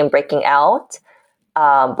oily and breaking out,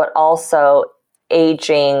 but also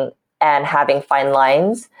aging and having fine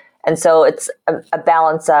lines. And so it's a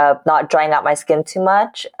balance of not drying out my skin too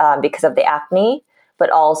much because of the acne, but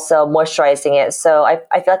also moisturizing it. So I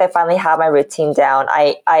feel like I finally have my routine down.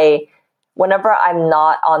 I whenever I'm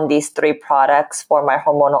not on these 3 products for my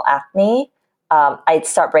hormonal acne, I'd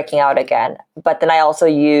start breaking out again. But then I also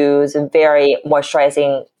use very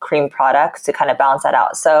moisturizing cream products to kind of balance that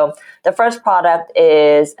out. So the first product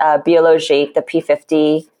is Biologique, the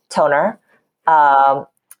P50 toner. I've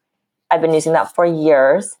been using that for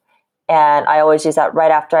years, and I always use that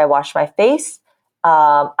right after I wash my face.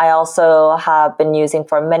 I also have been using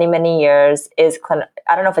for many, many years I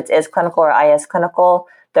don't know if it's Is Clinical or IS Clinical,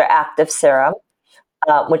 their active serum,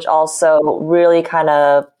 which also really kind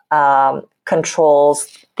of controls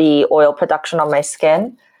the oil production on my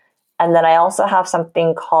skin. And then I also have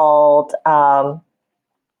something called,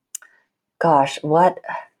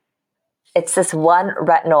 it's this one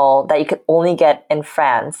retinol that you can only get in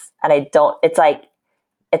France. And it's like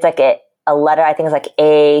a letter. I think it's like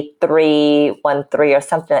A313 or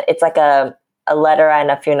something. It's like a letter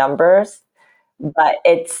and a few numbers, but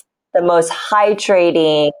it's the most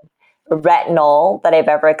hydrating retinol that I've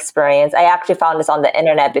ever experienced. I actually found this on the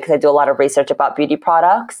internet because I do a lot of research about beauty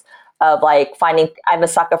products of like finding, I'm a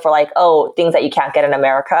sucker for like, oh, things that you can't get in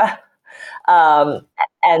America. Um,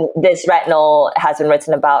 and this retinol has been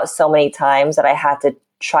written about so many times that I had to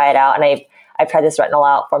try it out. And I've tried this retinol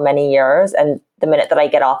out for many years. And the minute that I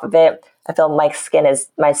get off of it, I feel my skin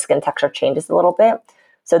texture changes a little bit.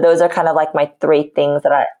 So those are kind of like my three things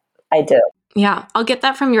that I do. Yeah, I'll get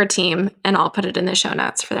that from your team and I'll put it in the show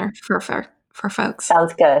notes for folks.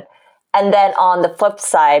 Sounds good. And then on the flip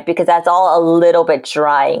side, because that's all a little bit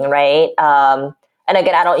drying, right? And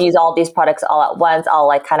again, I don't use all these products all at once. I'll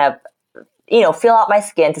like kind of, feel out my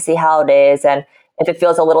skin to see how it is. And if it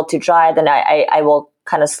feels a little too dry, then I will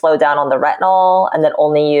kind of slow down on the retinol and then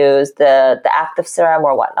only use the active serum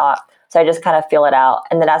or whatnot. So I just kind of feel it out.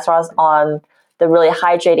 And then as far as on the really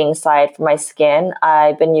hydrating side for my skin,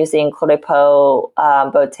 I've been using Caudipo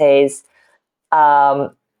Beauté's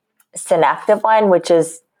Synactive line, which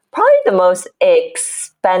is probably the most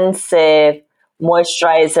expensive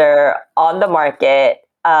moisturizer on the market.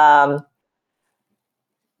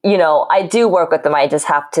 I do work with them. I just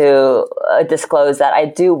have to disclose that I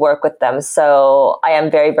do work with them. So I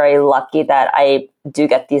am very, very lucky that I do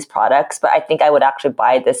get these products, but I think I would actually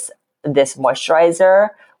buy this moisturizer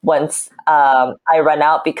once I run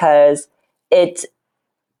out because it's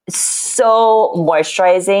so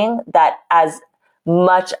moisturizing that as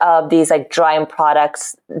much of these like drying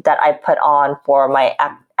products that I put on for my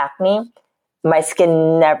acne, my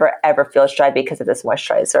skin never ever feels dry because of this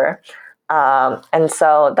moisturizer. And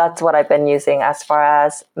so that's what I've been using as far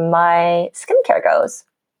as my skincare goes.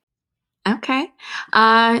 Okay.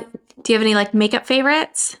 Do you have any like makeup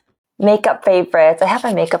favorites? Makeup favorites. I have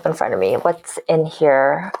my makeup in front of me. What's in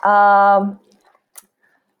here? I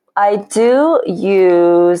do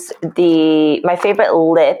use my favorite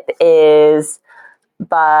lip is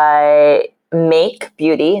by Make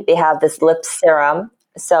Beauty. They have this lip serum.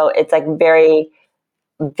 So it's like very,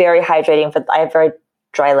 very hydrating. I have very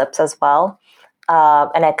dry lips as well.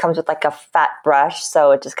 And it comes with like a fat brush.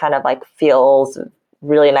 So it just kind of like feels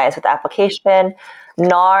really nice with application.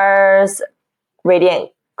 NARS Radiant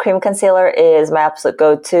Cream Concealer is my absolute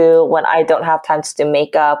go-to when I don't have time to do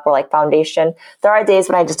makeup or like foundation. There are days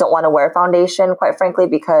when I just don't want to wear foundation, quite frankly,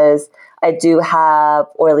 because I do have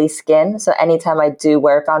oily skin. So anytime I do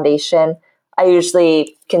wear foundation, I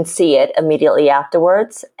usually can see it immediately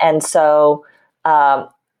afterwards. And so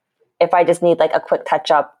if I just need like a quick touch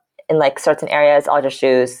up in like certain areas, I'll just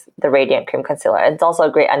use the Radiant Cream Concealer. It's also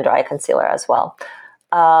a great under eye concealer as well.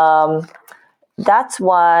 That's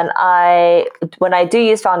one. When I do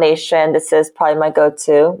use foundation, this is probably my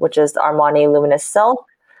go-to, which is the Armani Luminous Silk.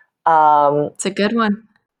 It's a good one.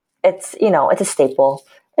 It's a staple.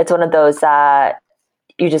 It's one of those that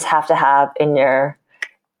you just have to have in your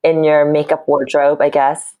makeup wardrobe, I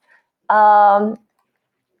guess.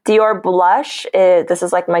 Dior blush this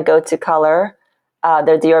is like my go-to color.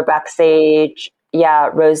 Their Dior Backstage,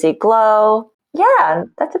 Rosy Glow. Yeah,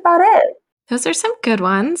 that's about it. Those are some good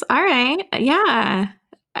ones. All right. Yeah.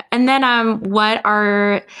 And then what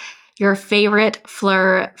are your favorite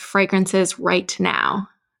Fleur fragrances right now?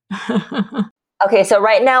 Okay, so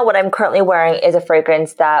right now what I'm currently wearing is a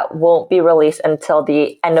fragrance that won't be released until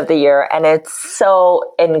the end of the year. And it's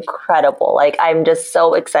so incredible. Like, I'm just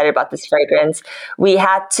so excited about this fragrance. We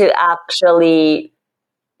had to actually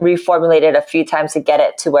reformulate it a few times to get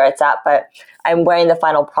it to where it's at, but I'm wearing the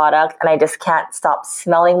final product and I just can't stop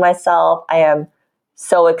smelling myself. I am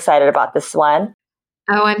so excited about this one.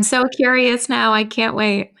 Oh, I'm so curious now. I can't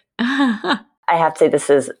wait. I have to say this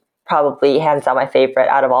is probably hands down my favorite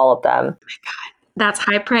out of all of them. Oh my God, that's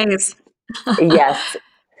high praise. Yes.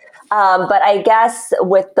 But I guess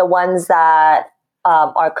with the ones that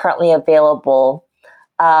are currently available,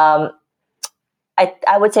 I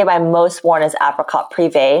would say my most worn is Apricot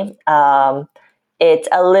Privé. It's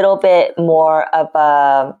a little bit more of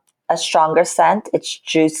a stronger scent. It's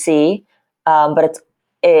juicy, but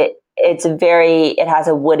it has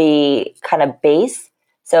a woody kind of base.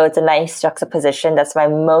 So it's a nice juxtaposition. That's my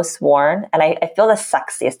most worn. And I feel the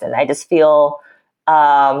sexiest in it. I just feel,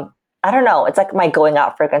 I don't know. It's like my going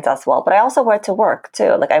out fragrance as well. But I also wear it to work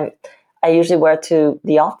too. Like I usually wear it to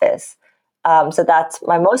the office. So that's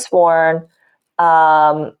my most worn.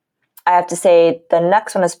 I have to say the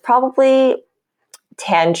next one is probably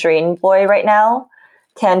Tangerine Boy right now.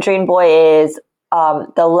 Tangerine Boy is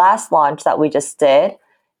the last launch that we just did.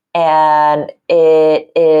 And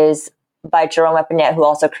it is by Jerome Epinette, who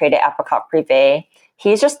also created Apricot Privé.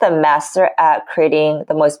 he's just the master at creating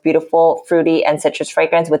the most beautiful fruity and citrus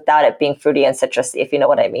fragrance without it being fruity and citrusy, if you know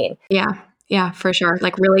what I mean. Yeah. Yeah, for sure.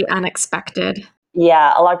 Like really unexpected.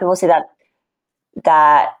 Yeah, a lot of people say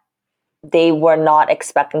that they were not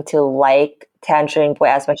expecting to like Tangerine Boy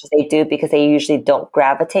as much as they do because they usually don't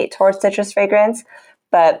gravitate towards citrus fragrance.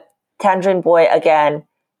 But Tangerine Boy, again,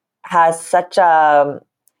 has such a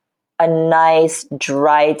nice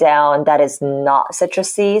dry down that is not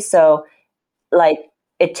citrusy. So like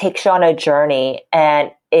it takes you on a journey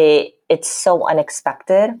and it's so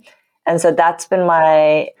unexpected. And so that's been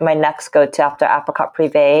my next go-to after Apricot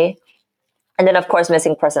Privé. And then of course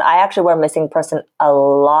Missing Person. I actually wear Missing Person a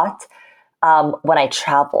lot when I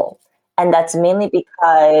travel. And that's mainly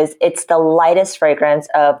because it's the lightest fragrance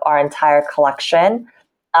of our entire collection.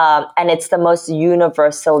 And it's the most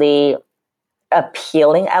universally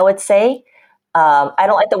appealing, I would say. I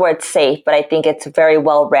don't like the word safe, but I think it's very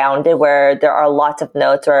well rounded where there are lots of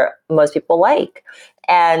notes where most people like.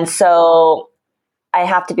 And so I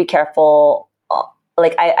have to be careful.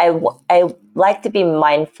 Like I like to be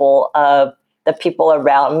mindful of the people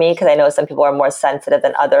around me because I know some people are more sensitive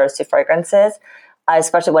than others to fragrances,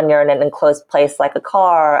 especially when you're in an enclosed place like a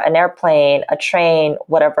car, an airplane, a train,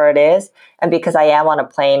 whatever it is. And because I am on a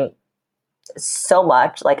plane so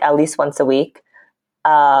much, like at least once a week,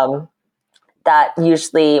 that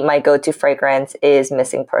usually my go-to fragrance is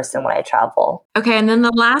Missing Person when I travel. Okay, and then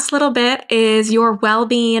the last little bit is your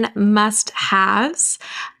well-being must-haves.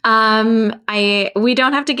 We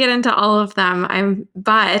don't have to get into all of them.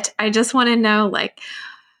 But I just want to know, like,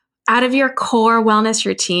 out of your core wellness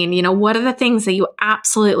routine, what are the things that you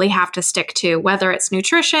absolutely have to stick to, whether it's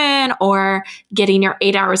nutrition or getting your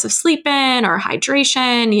 8 hours of sleep in or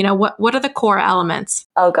hydration? What are the core elements?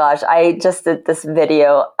 Oh gosh, I just did this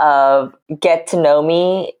video of get to know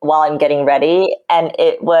me while I'm getting ready. And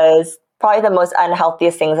it was probably the most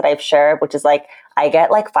unhealthiest things that I've shared, which is like, I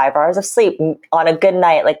get like 5 hours of sleep on a good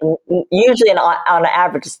night. Like usually on an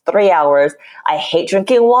average is 3 hours. I hate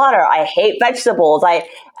drinking water. I hate vegetables.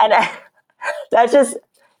 That's just,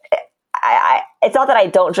 it's not that I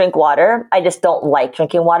don't drink water. I just don't like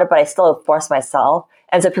drinking water, but I still force myself.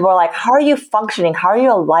 And so people are like, how are you functioning? How are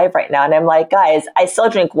you alive right now? And I'm like, guys, I still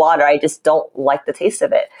drink water. I just don't like the taste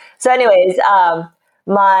of it. So anyways,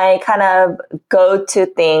 my kind of go-to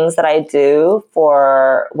things that I do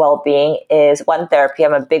for well-being is one, therapy.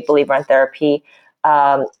 I'm a big believer in therapy.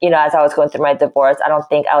 As I was going through my divorce, I don't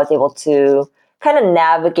think I was able to kind of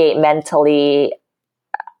navigate mentally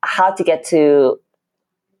how to get to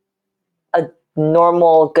a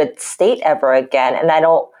normal, good state ever again. And I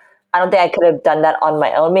don't think I could have done that on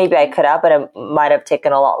my own. Maybe I could have, but it might have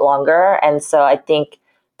taken a lot longer. And so I think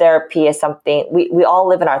therapy is something we all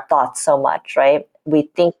live in our thoughts so much, right? We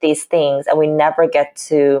think these things and we never get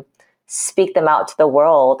to speak them out to the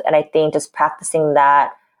world. And I think just practicing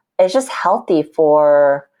that is just healthy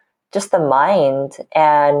for just the mind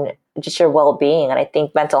and just your well-being. And I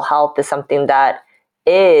think mental health is something that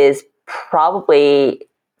is probably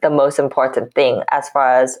the most important thing as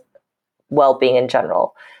far as well-being in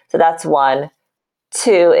general. So that's one.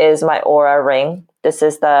 Two is my Aura ring. This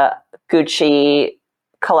is the Gucci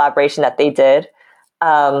collaboration that they did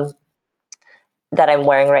that I'm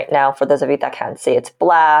wearing right now. For those of you that can't see, it's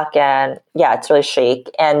black and yeah, it's really chic.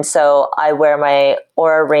 And so I wear my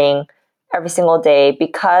Aura ring every single day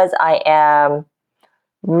because I am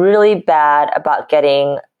really bad about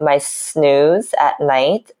getting my snooze at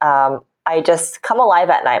night. I just come alive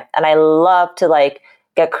at night and I love to like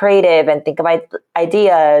get creative and think of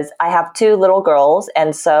ideas. I have 2 little girls.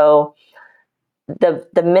 And so the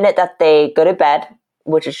minute that they go to bed,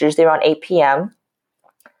 which is usually around 8 p.m.,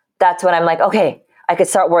 that's when I'm like, okay, I could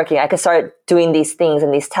start working. I could start doing these things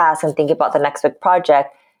and these tasks and thinking about the next big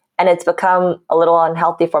project. And it's become a little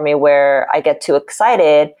unhealthy for me where I get too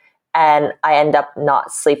excited and I end up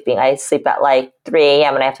not sleeping. I sleep at like 3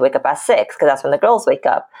 a.m. and I have to wake up at 6 because that's when the girls wake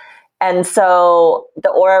up. And so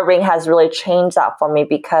the Aura ring has really changed that for me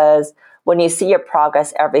because when you see your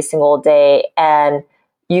progress every single day and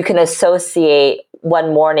you can associate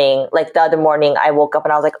one morning, like the other morning I woke up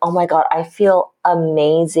and I was like, oh my God, I feel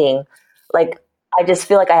amazing. Like, I just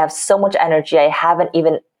feel like I have so much energy. I haven't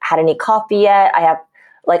even had any coffee yet. I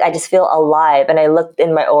just feel alive. And I looked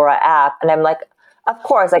in my Aura app and I'm like, of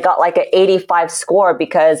course, I got like an 85 score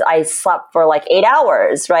because I slept for like 8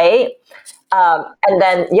 hours, right? And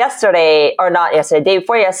then day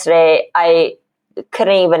before yesterday, I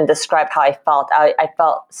couldn't even describe how I felt. I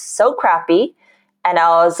felt so crappy. And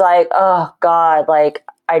I was like, oh God, like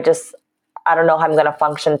I don't know how I'm going to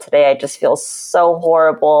function today. I just feel so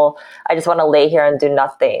horrible. I just want to lay here and do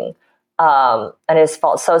nothing. And it just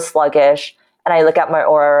felt so sluggish. and I look at my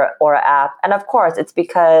Aura app. And of course, it's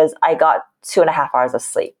because I got 2.5 hours of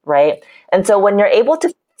sleep, right? And so when you're able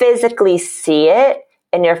to physically see it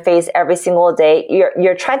in your face every single day,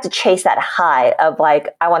 you're trying to chase that high of like,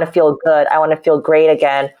 I want to feel good. I want to feel great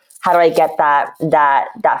again. How do I get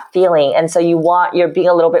that feeling? And so you're being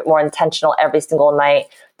a little bit more intentional every single night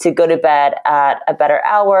to go to bed at a better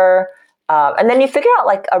hour. And then you figure out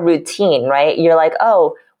like a routine, right? You're like,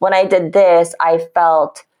 oh, when I did this, I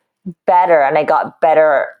felt better and I got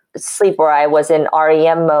better sleep, or I was in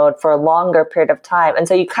REM mode for a longer period of time. And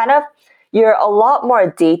so you're a lot more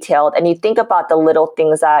detailed, and you think about the little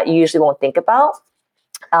things that you usually won't think about.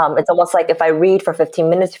 It's almost like if I read for 15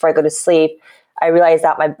 minutes before I go to sleep, I realize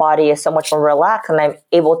that my body is so much more relaxed and I'm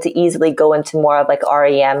able to easily go into more of like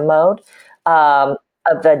REM mode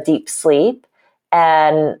of the deep sleep.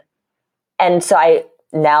 And so I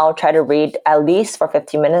now try to read at least for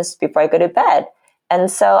 15 minutes before I go to bed. And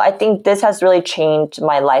so I think this has really changed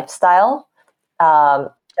my lifestyle,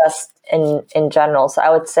 just in general. So I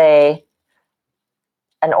would say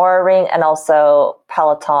an Aura Ring and also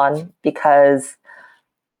Peloton, because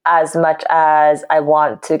as much as I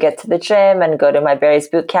want to get to the gym and go to my Barry's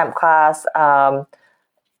bootcamp class, 80%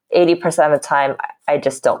 of the time I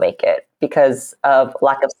just don't make it because of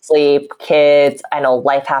lack of sleep, kids. I know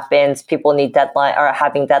life happens. People need deadline or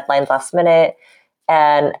having deadlines last minute.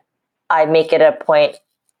 And I make it a point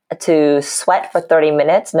to sweat for 30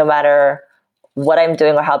 minutes, no matter what I'm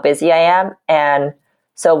doing or how busy I am. And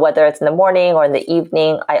so whether it's in the morning or in the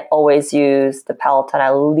evening, I always use the Peloton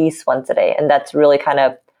at least once a day. And that's really kind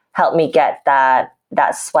of helped me get that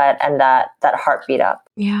sweat and that heartbeat up.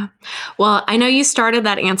 Yeah. Well, I know you started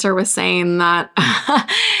that answer with saying that,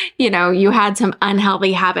 you had some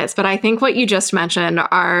unhealthy habits, but I think what you just mentioned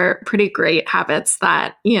are pretty great habits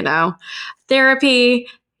that, therapy,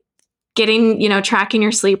 getting, tracking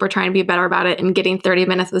your sleep or trying to be better about it and getting 30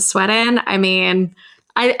 minutes of sweat in. I mean,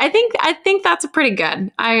 I think that's pretty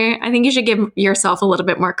good. I think you should give yourself a little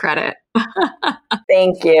bit more credit.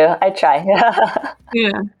 Thank you. I try.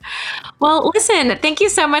 Yeah. Well, listen, thank you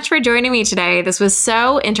so much for joining me today. This was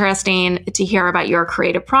so interesting to hear about your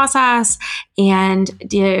creative process and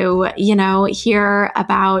hear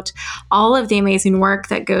about all of the amazing work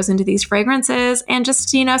that goes into these fragrances and just,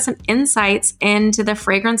 some insights into the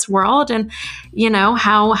fragrance world and,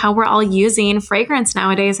 how we're all using fragrance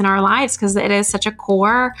nowadays in our lives, because it is such a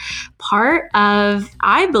core part of,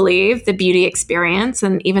 I believe, the beauty experience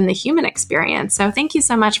and even the human experience. So thank you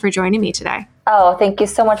so much for joining me today. Oh, thank you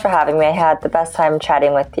so much for having me. I had the best time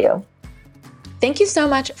chatting with you. Thank you so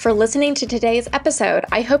much for listening to today's episode.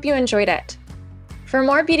 I hope you enjoyed it. For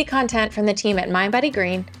more beauty content from the team at Mind Body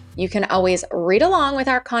Green, you can always read along with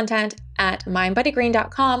our content at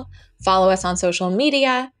mindbodygreen.com, follow us on social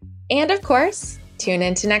media, and of course, tune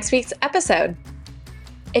in to next week's episode.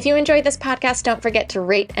 If you enjoyed this podcast, don't forget to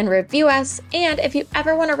rate and review us. And if you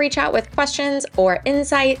ever want to reach out with questions or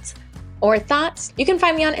insights or thoughts, you can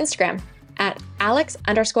find me on Instagram at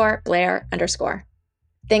Alex_Blair_.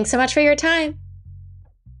 Thanks so much for your time.